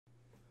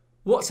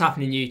What's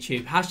happening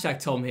YouTube?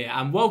 Hashtag Tom here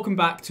and welcome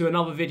back to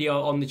another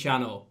video on the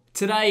channel.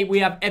 Today we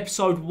have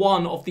episode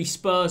 1 of the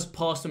Spurs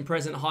past and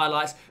present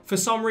highlights. For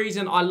some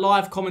reason I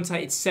live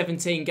commentated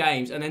 17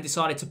 games and then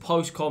decided to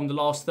post-com the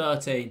last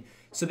 13.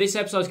 So this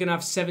episode is going to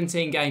have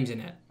 17 games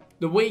in it.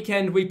 The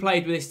weekend we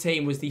played with this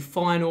team was the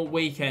final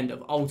weekend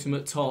of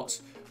Ultimate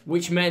Tots,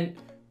 which meant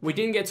we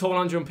didn't get to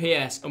 100 on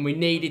PS and we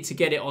needed to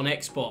get it on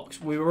Xbox.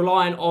 We were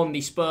relying on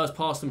the Spurs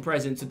past and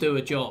present to do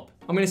a job.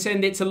 I'm going to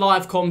send it to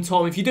LiveCom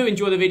Tom. If you do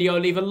enjoy the video,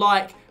 leave a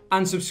like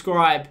and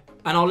subscribe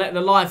and I'll let the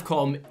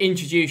LiveCom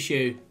introduce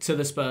you to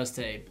the Spurs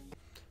team.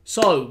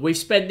 So, we've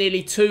spent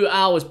nearly 2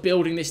 hours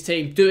building this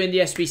team, doing the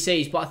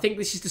SBCs, but I think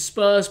this is the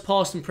Spurs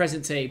past and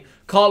present team.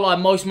 Can't lie,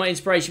 most of my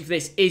inspiration for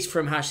this is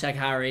from Hashtag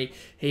Harry.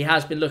 He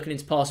has been looking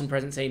into past and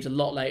present teams a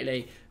lot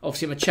lately.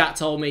 Obviously, my chat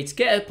told me to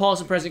get a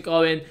past and present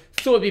going.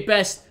 Thought it'd be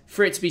best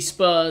for it to be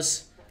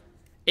Spurs.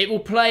 It will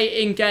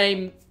play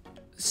in-game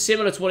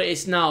similar to what it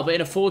is now, but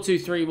in a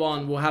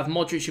 4-2-3-1, we'll have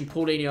Modric and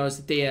Paulinho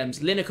as the DMs.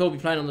 Lineker will be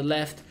playing on the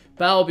left,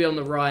 Bale will be on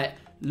the right,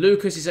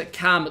 Lucas is at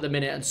cam at the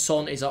minute, and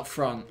Son is up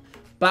front.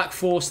 Back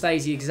four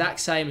stays the exact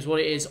same as what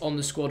it is on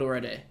the squad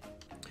already.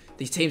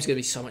 These teams are going to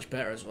be so much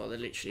better as well. They're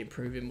literally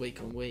improving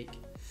week on week.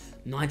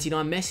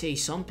 99 Messi.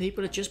 Some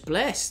people are just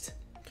blessed.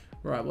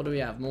 Right, what do we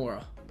have?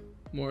 Mora.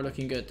 Mora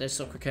looking good. There's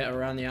some cricketer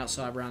around the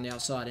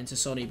outside, into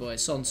Sonny boy.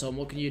 Son,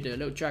 what can you do? A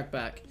little drag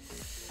back.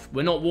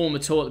 We're not warm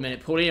at all at the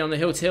minute. Paulinho on the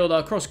hill till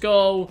though. Cross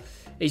goal.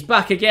 He's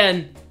back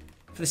again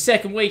for the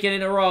second weekend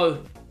in a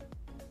row.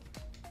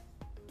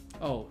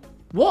 Oh.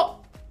 What?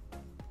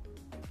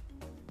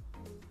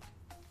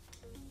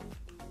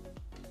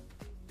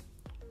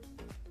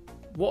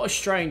 What a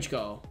strange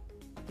goal.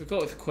 We've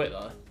got to quit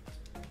though.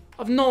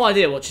 I've no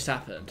idea what just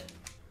happened.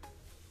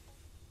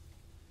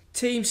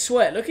 Team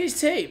Sweat. Look at his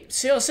team.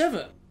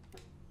 CR7.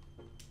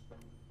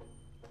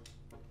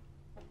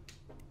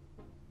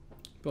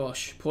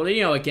 Bosh.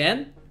 Paulinho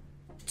again.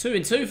 2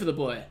 and 2 for the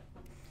boy.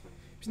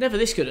 He's never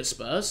this good at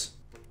Spurs.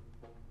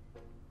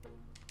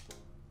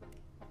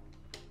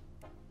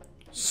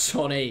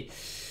 Sonny.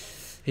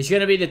 He's going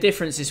to be the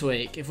difference this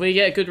week. If we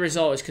get a good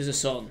result, it's because of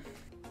Son.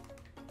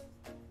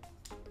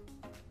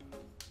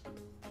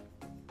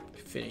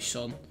 Finish,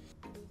 Son.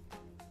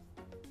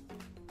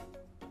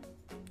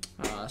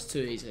 Ah, that's too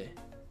easy.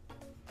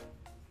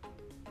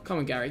 Come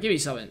on, Gary. Give me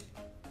something.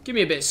 Give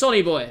me a bit.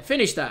 Sonny boy.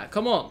 Finish that.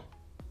 Come on.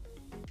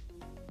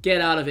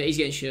 Get out of it. He's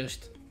getting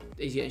shushed.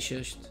 He's getting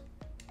shushed.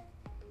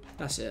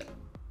 That's it.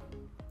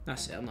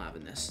 That's it. I'm not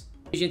having this.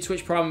 Using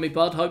Twitch Prime with me,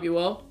 bud. Hope you're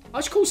well. I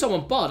just call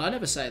someone bud. I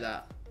never say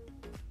that.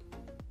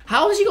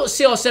 How has he got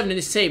CR7 in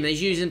this team and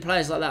he's using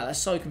players like that? That's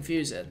so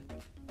confusing.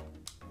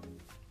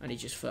 And he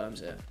just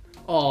firms it.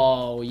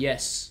 Oh,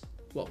 yes.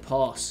 What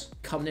pass.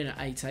 Coming in at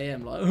 8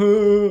 AM. Like,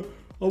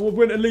 I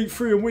went Elite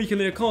 3 and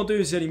weekly. I can't do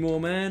this anymore,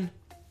 man.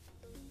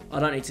 I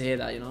don't need to hear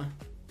that, you know.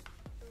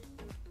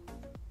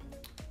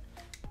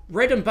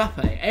 Red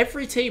Mbappe.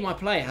 Every team I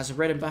play has a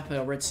Red Mbappe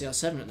or Red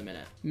CR7 at the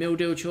minute. Meal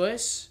deal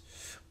choice.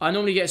 I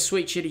normally get a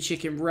sweet chili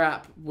chicken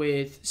wrap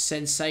with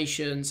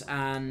Sensations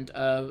and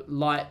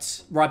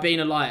light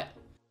Ribena Light.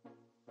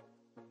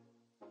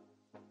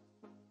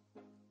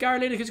 Gary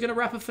Lineker's going to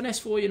wrap a finesse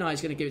for you. No,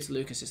 he's going to give it to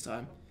Lucas this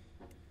time.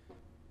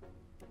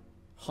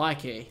 High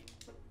key.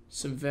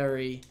 Some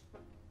very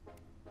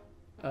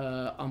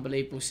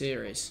unbelievable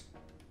series.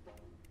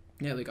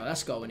 There we go.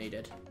 That's the goal we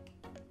needed.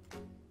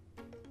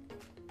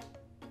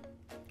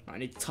 I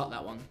need to tuck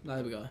that one.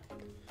 There we go.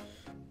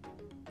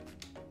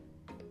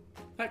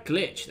 That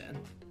glitch then.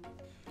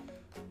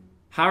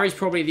 Harry's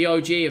probably the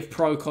OG of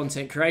pro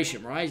content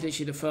creation, right? He's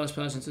literally the first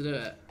person to do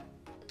it.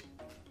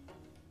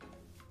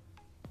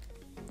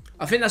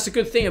 I think that's a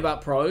good thing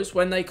about pros.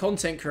 When they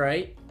content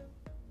create,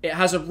 it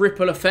has a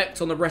ripple effect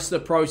on the rest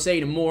of the pro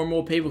scene and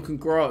more people can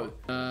grow.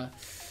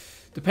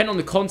 Depending on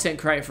the content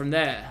created from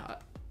there.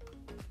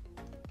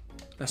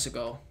 That's a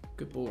goal.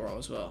 Good ball roll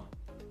as well.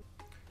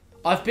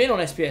 I've been on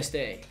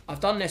SPSD.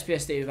 I've done an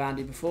SPSD with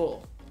Andy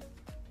before.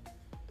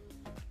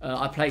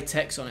 I played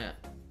Tex on it.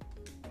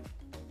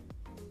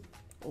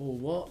 Oh,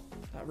 what?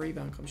 That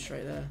rebound comes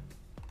straight there.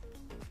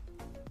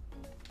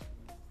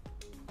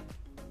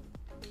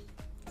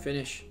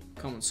 Finish.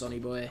 Come on, Sonny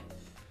boy.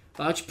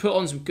 I just put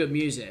on some good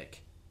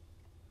music.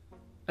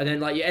 And then,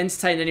 like, you're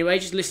entertained anyway,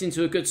 just listening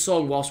to a good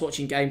song whilst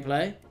watching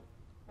gameplay.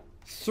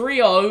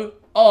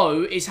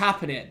 3-0-0 is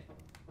happening.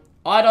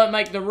 I don't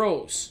make the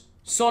rules.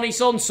 Sonny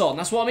Son.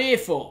 That's what I'm here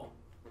for.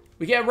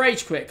 We get a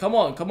rage quit. Come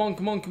on, come on,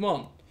 come on, come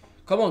on.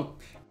 Come on.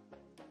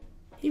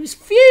 He was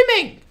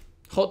fuming.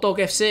 Hot Dog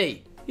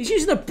FC. He's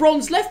using a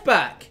bronze left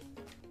back.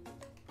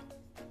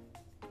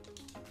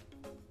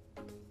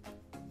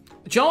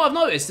 Do you know what I've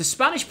noticed? The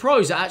Spanish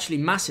pros are actually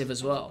massive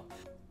as well.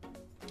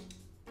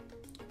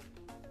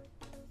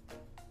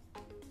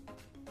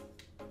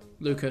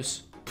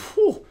 Lucas.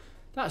 Phew,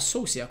 that's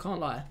saucy, I can't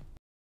lie.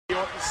 Watch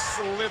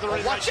out, watch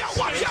out, watch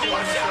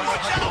out,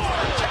 watch out!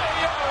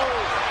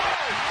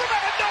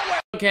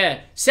 Don't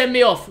care. Send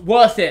me off.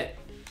 Worth it.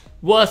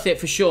 Worth it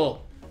for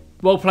sure.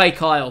 Well played,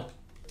 Kyle.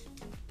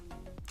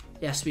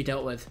 It has to be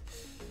dealt with.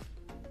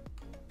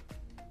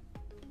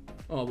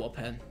 Oh, what a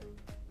pen.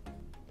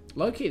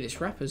 Low-key,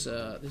 this rapper's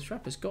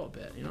got a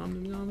bit, you know what I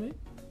mean?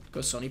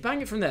 Go Sonny,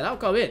 bang it from there, that'll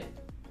go in.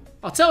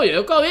 I'll tell you,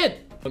 it'll go in.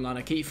 Come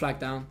on, keep your flag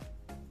down.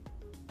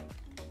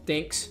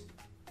 Dinks.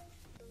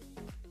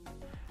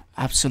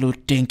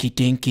 Absolute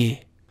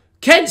dinky.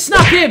 Kent,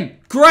 snap him!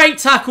 Great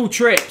tackle,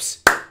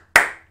 Trips.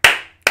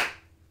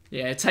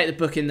 Yeah, take the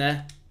book in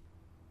there.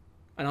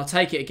 And I'll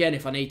take it again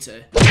if I need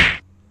to.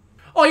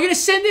 Oh, you're going to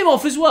send him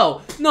off as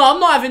well? No, I'm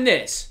not having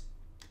this.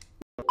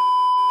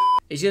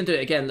 He's going to do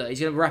it again, look. He's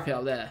going to wrap it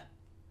up there.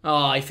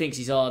 Oh, he thinks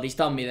he's hard. He's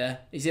done me there.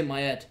 He's in my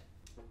head.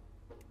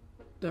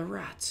 The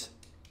rat.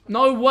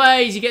 No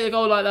ways you get the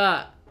goal like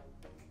that.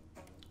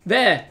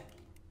 There.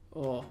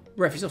 Oh,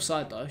 ref is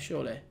offside though,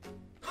 surely.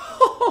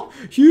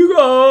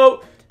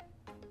 Hugo!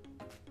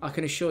 I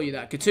can assure you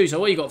that. Gattuso,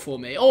 what you got for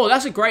me? Oh,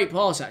 that's a great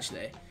pass,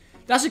 actually.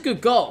 That's a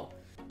good goal.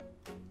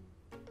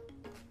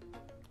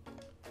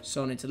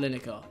 Son into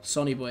Lineker.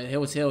 Sonny boy,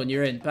 hill to hill, and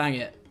you're in. Bang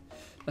it.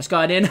 Let's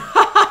go in.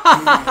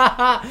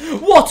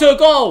 What a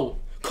goal!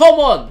 Come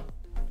on!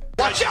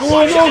 Watch out,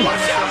 watch out,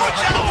 watch out,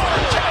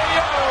 watch out!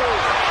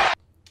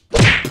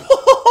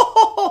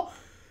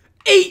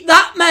 Eat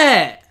that,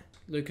 mate!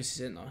 Lucas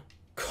is in though.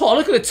 God,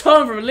 look at the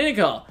turn from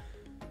Lineker.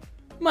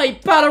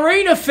 Mate,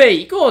 ballerina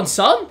feet. Go on,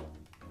 son.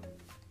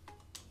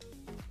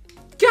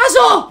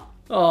 Gaza!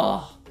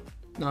 Oh.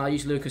 No,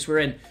 use Lucas. We're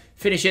in.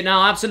 Finish it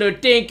now.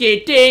 Absolute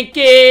dinky.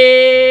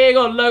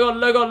 Goal.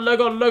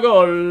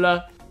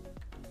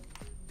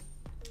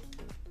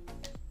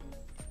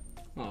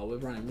 Oh, we're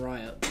running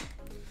riot.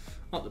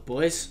 Up the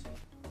boys.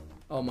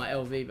 Oh, my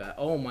LV back.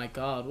 Oh, my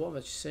God. What have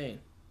I just seen?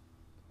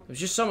 There was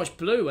just so much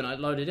blue when I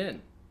loaded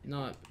in.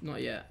 No,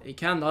 not yet. He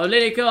can, though.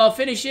 Lineker,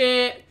 finish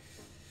it.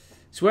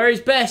 It's where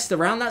he's best.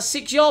 Around that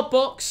 6-yard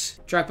box.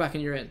 Drag back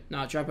and you're in.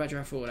 No, drag back,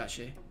 drag forward,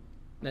 actually.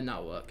 Then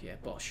that'll work. Yeah,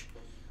 bosh.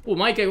 Oh,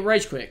 might get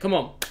rage quit. Come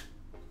on.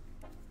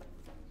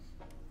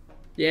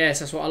 Yes,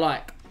 that's what I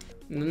like.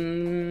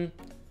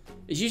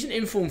 He's using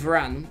inform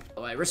Varane.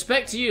 Oh, wait,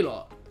 respect to you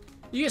lot.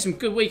 You get some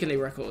good weekly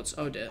records.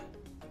 Oh, dear.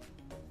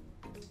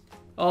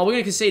 Oh, we're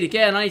going to concede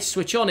again. I need to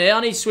switch on here.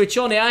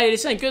 Hey,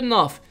 this ain't good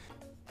enough.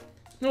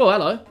 Oh,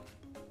 hello.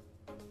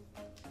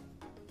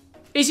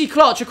 Is he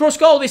clutch? Across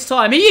goal this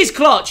time. He is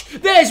clutch.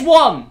 There's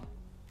one.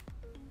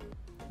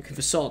 Looking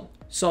for Son.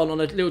 Son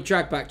on a little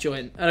drag back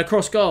joint. And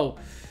across goal.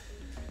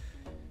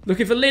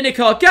 Looking for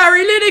Lineker.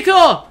 Gary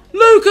Lineker.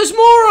 Lucas Moura.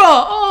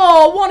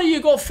 Oh, one of you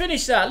got to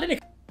finish that. Lineker.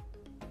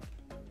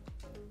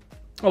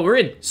 Oh, we're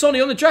in. Sonny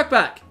on the drag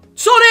back.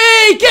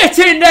 Sonny, get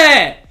in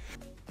there.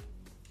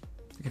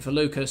 Looking for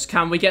Lucas.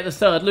 Can we get the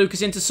third?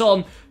 Lucas into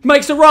Son.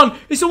 Makes the run.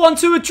 It's a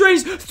 1-2 of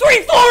Dreams. 3-4 of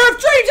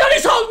Dreams. And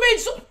it's home.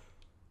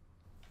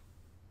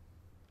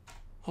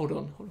 Hold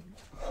on.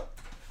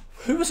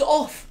 Who was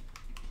off?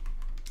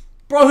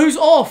 Bro, who's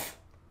off?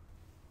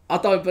 I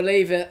don't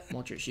believe it.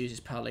 Modric uses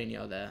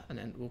Paulinho there. And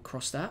then we'll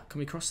cross that. Can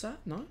we cross that?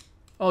 No?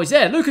 Oh, he's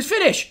there. Lucas,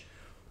 finish.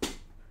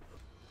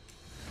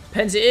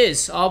 Pens it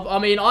is. I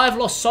mean, I've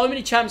lost so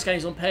many Champions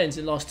games on pens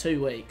in the last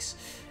 2 weeks.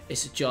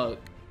 It's a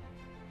joke.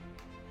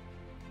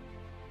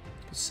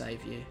 Could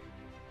save you.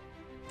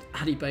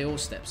 Adi Bayor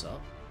steps up.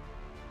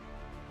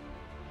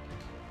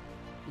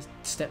 He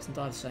steps and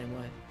died the same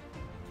way.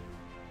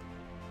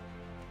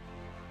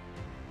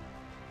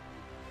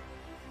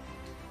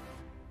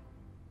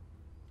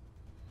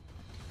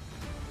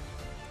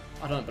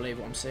 I don't believe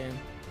what I'm seeing.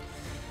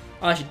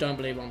 I actually don't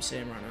believe what I'm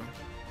seeing right now.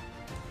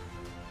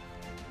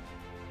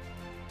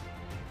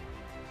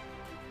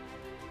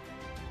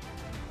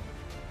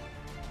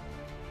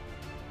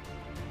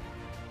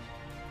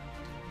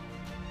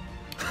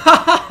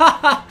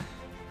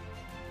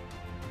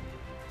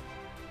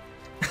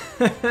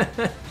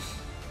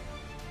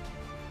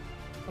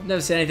 I've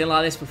never seen anything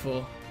like this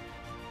before.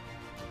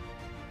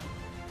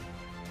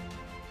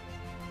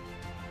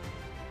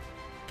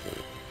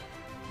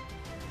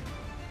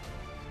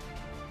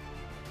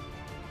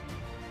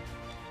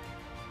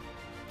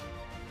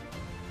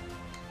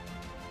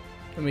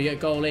 And we get a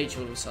goal each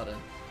all of a sudden.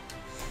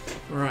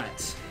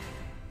 Right.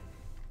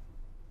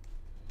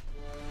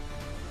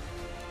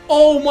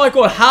 Oh my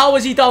god, how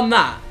has he done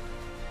that?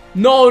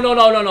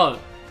 No.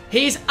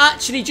 He's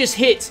actually just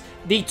hit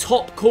the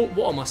top court.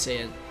 What am I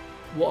seeing?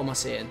 What am I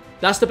seeing?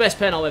 That's the best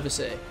pen I'll ever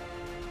see.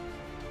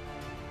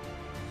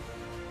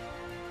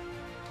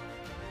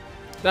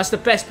 That's the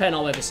best pen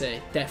I'll ever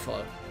see.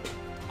 Defo.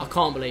 I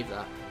can't believe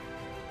that.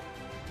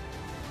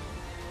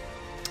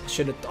 I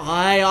should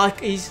have...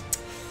 It's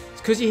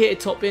because he hit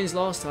top bins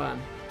last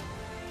time.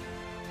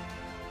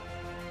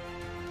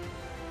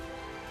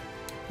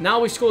 Now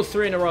we've scored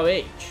 3 in a row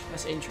each.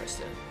 That's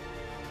interesting.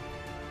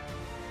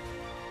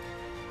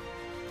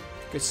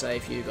 Good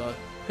save, Hugo.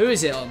 Who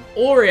is it on?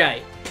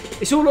 Aurier.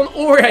 It's all on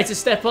Aurier to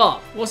step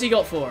up. What's he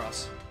got for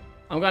us?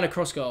 I'm going to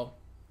cross goal.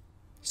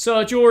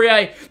 Serge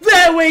Aurier.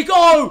 There we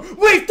go.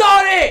 We've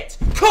done it.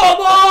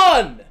 Come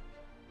on.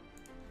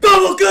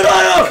 Double good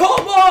iron.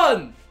 Come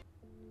on.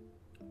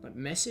 Like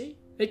Messi?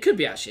 It could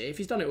be, actually, if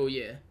he's done it all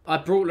year. I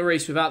brought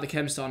Lloris without the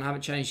chem star and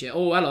haven't changed yet.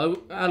 Oh,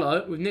 hello.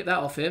 Hello. We've nicked that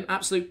off him.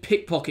 Absolute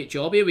pickpocket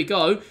job. Here we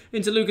go.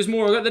 Into Lucas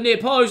Moura at the near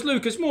post.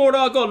 Lucas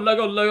Moura. Goal.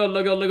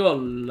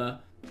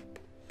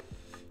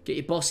 Get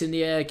your boss in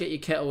the air. Get your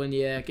kettle in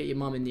the air. Get your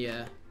mum in the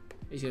air.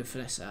 He's going to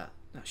finesse that.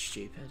 That's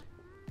stupid.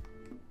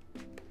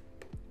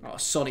 Oh,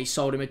 Sonny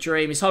sold him a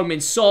dream. He's home in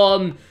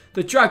Son.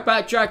 The drag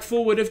back, drag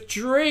forward of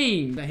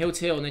dream. The heel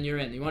to heel and then you're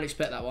in. You won't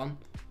expect that one.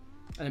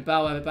 And then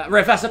bow over back.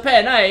 Ref, that's a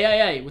pen.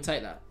 Hey. We'll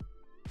take that.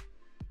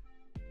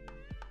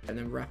 And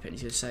then wrap it and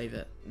he's going to save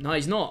it. No,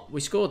 he's not.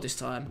 We scored this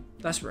time.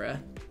 That's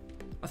rare.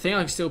 I think I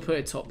can still put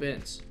it top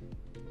bins.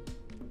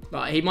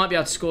 Like, he might be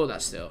able to score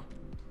that still.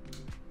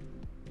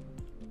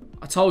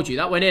 I told you,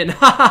 that went in.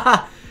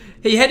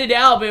 He headed it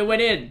out, but it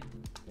went in.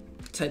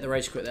 Take the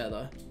rage quit there,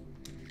 though.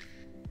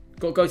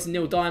 Got to go to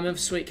Neil Diamond.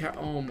 Sweet cat.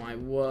 Oh, my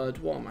word.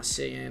 What am I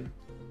seeing?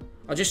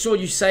 I just saw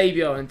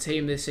Eusebio and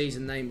team this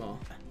season Neymar.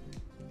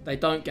 They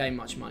don't gain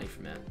much money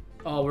from it.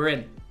 Oh, we're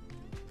in.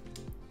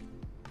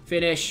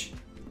 Finish.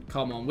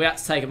 Come on. We had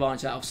to take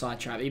advantage of that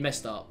offside trap. He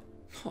messed up.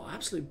 Oh,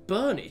 absolute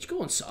burnage.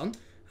 Go on, son.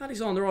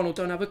 Alexander-Arnold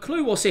don't have a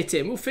clue what's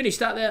hitting. We'll finish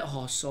that there.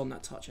 Oh, son,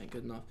 that touch ain't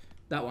good enough.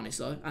 That one is,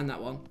 though. And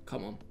that one.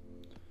 Come on.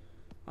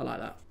 I like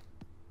that.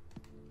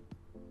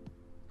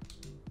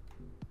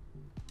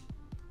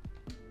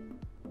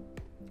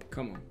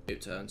 Come on. 2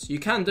 turns. You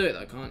can do it,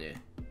 though, can't you?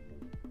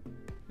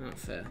 Not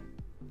fair.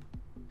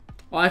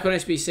 Icon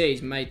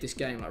SBC's made this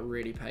game like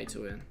really pay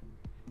to win.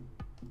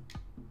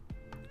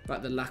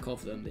 Like the lack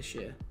of them this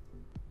year.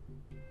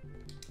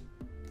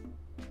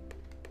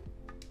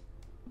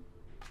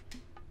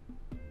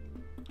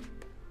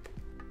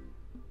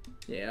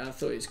 Yeah, I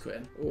thought he was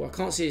quitting. Oh, I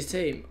can't see his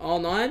team.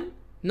 R9?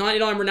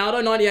 99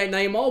 Ronaldo, 98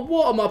 Neymar.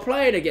 What am I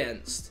playing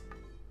against?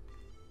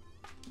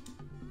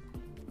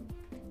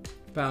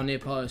 Bow near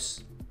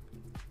post.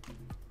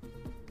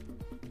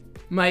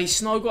 Mate,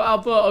 Snow got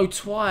Alberto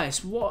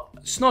twice. What?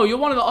 Snow, you're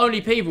one of the only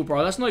people,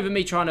 bro. That's not even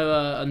me trying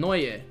to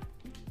annoy you.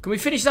 Can we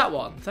finish that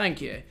one? Thank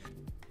you.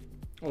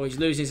 Oh, he's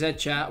losing his head,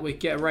 chat. We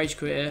could get a rage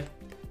quit here.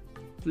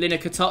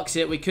 Lineker tucks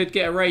it. We could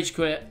get a rage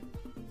quit.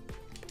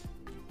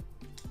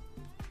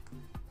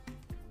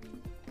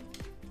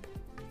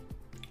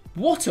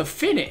 What a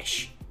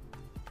finish.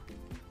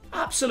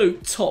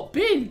 Absolute top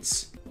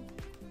bins.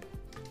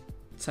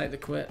 Take the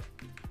quit.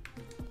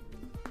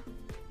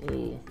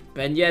 Oh,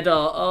 Ben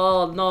Yedder.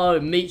 Oh, no.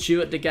 Meet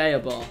you at the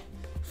Gea bar.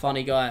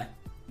 Funny guy.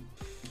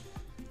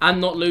 And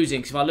not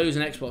losing, because if I lose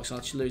an Xbox, I'll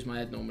just lose my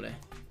head normally.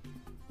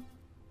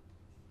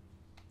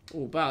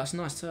 Oh, wow. That's a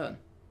nice turn.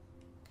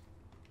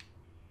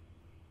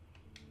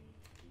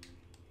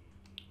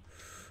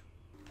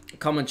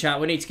 Come on, chat.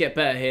 We need to get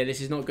better here.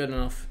 This is not good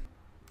enough.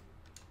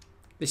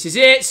 This is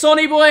it.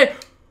 Sonny boy.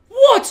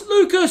 What?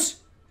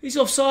 Lucas. He's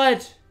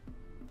offside.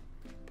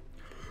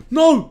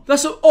 No.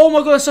 That's a... Oh,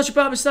 my God. That's such a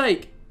bad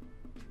mistake.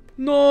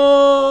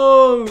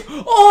 No!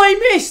 Oh,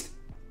 he missed!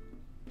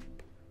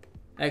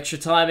 Extra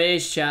time it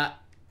is, chat.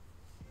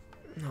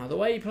 No, the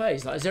way he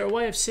plays, like, is there a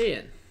way of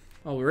seeing?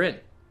 Oh, we're in.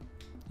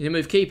 He's gonna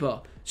move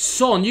keeper.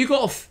 Son, you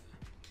got off.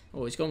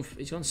 Oh, he's gone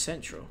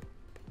central.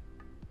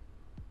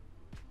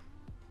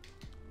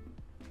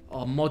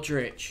 Oh,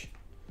 Modric.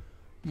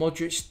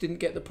 Modric didn't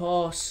get the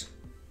pass.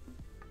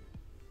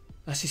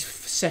 That's his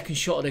second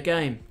shot of the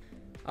game.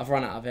 I've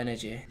run out of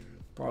energy.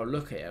 Bro,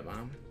 look at it,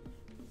 man.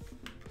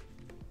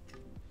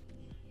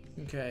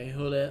 Okay,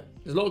 Hullet.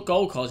 There's a lot of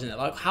goal cards in it.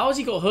 Like, how has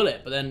he got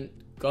Hullet, but then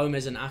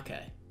Gomez and Ake?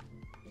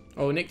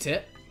 Oh, nicked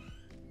it.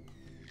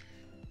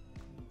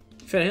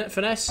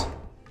 Finesse.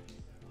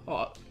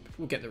 Oh,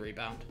 we'll get the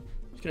rebound.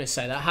 I was going to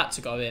say, that had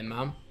to go in,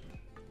 man.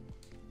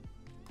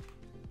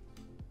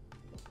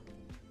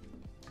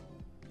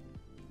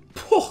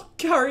 Oh,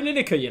 Gary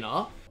Lineker, you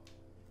know.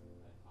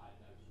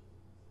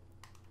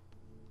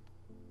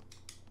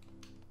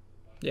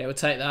 Yeah, we'll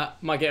take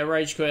that. Might get a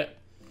rage quit.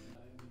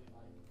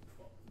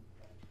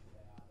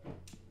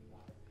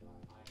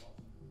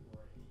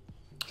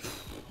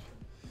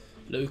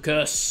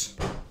 Lucas.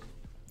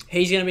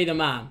 He's going to be the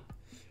man.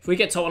 If we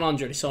get top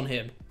 100, it's on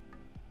him.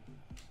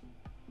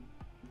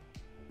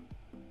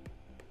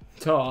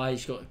 Oh,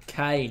 he's got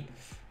Kane.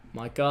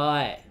 My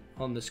guy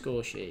on the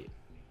score sheet.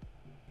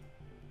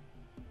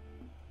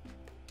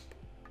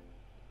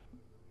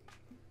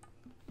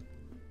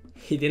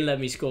 He didn't let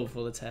me score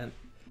before the 10th.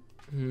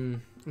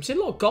 I'm seeing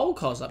a lot of goal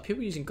cards. Like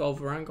people using goal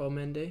Varane, goal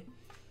Mendy.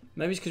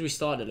 Maybe it's because we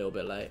started a little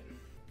bit late.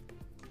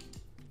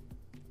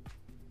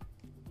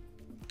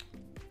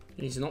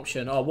 He's an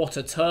option. Oh, what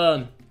a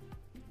turn.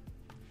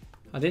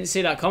 I didn't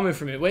see that coming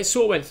from it. It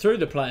sort of went through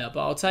the player,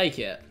 but I'll take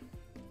it.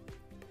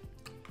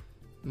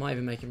 Might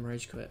even make him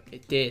rage quit.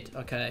 It did.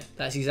 Okay,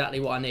 that's exactly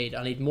what I need.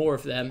 I need more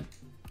of them.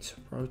 It's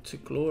a road to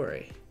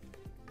glory.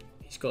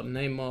 He's got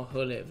Neymar,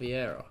 Hullet,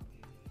 Vieira.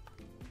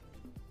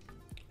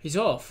 He's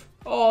off.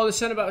 Oh, the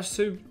centre-back was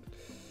too...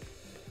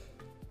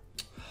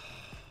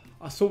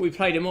 I thought we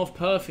played him off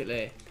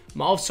perfectly.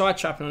 My offside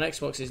trapping on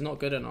Xbox is not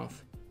good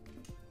enough.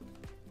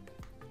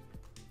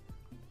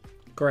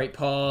 Great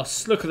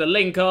pass. Look at the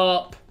link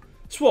up.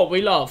 It's what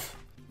we love.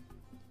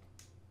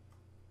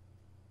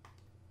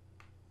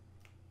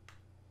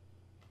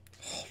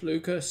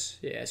 Lucas.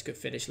 Yeah, it's a good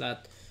finish,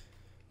 lad.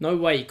 No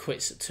way he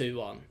quits at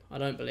 2-1. I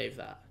don't believe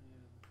that.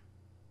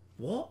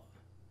 What?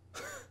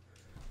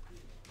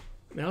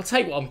 I mean, I'll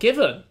take what I'm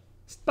given.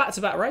 It's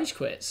back-to-back rage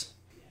quits.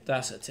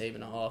 That's a team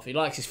and a half. He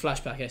likes his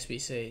flashback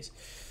SBCs.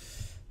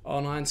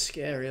 R9's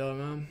scary though,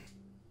 man.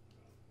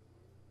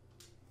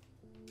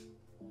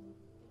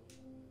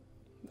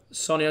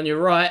 Sonny on your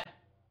right.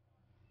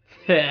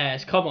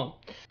 Yes, come on.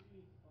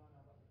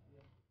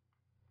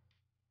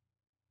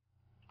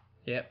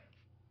 Yep.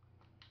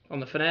 On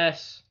the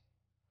finesse.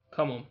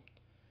 Come on.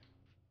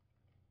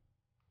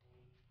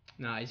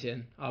 Nah, he's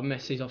in. I've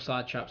messed these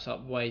offside traps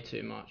up way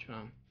too much,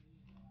 man.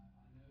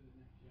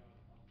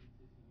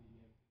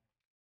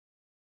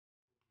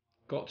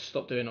 Got to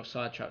stop doing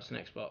offside traps in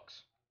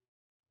Xbox.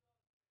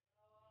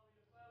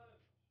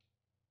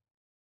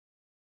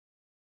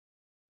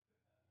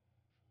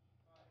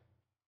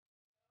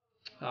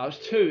 That was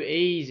too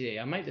easy.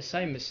 I make the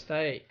same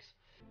mistakes.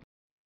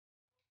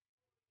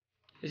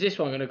 Is this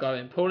one going to go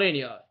in?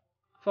 Paulinho.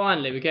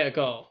 Finally, we get a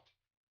goal.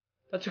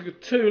 That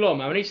took too long,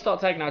 man. We need to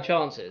start taking our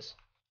chances.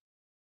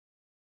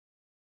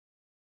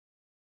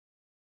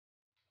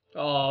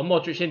 Oh,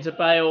 Modric into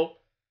Bale.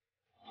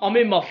 I'm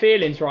in my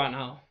feelings right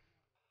now.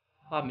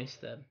 I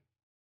missed them.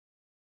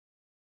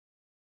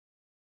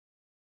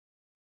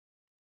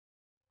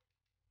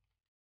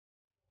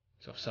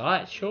 It's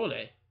offside,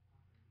 surely.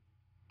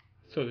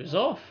 So it was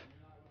off.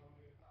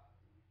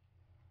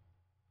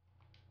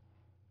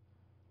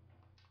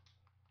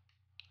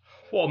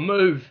 What a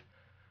move.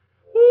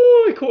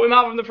 Ooh, he caught him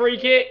out from the free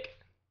kick.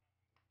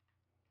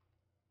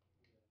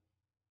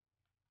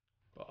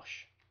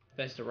 Bosh.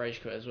 There's the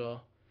rage quit as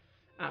well.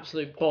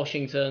 Absolute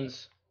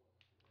Boshingtons.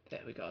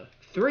 There we go.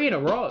 3 in a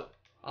row.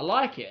 I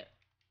like it.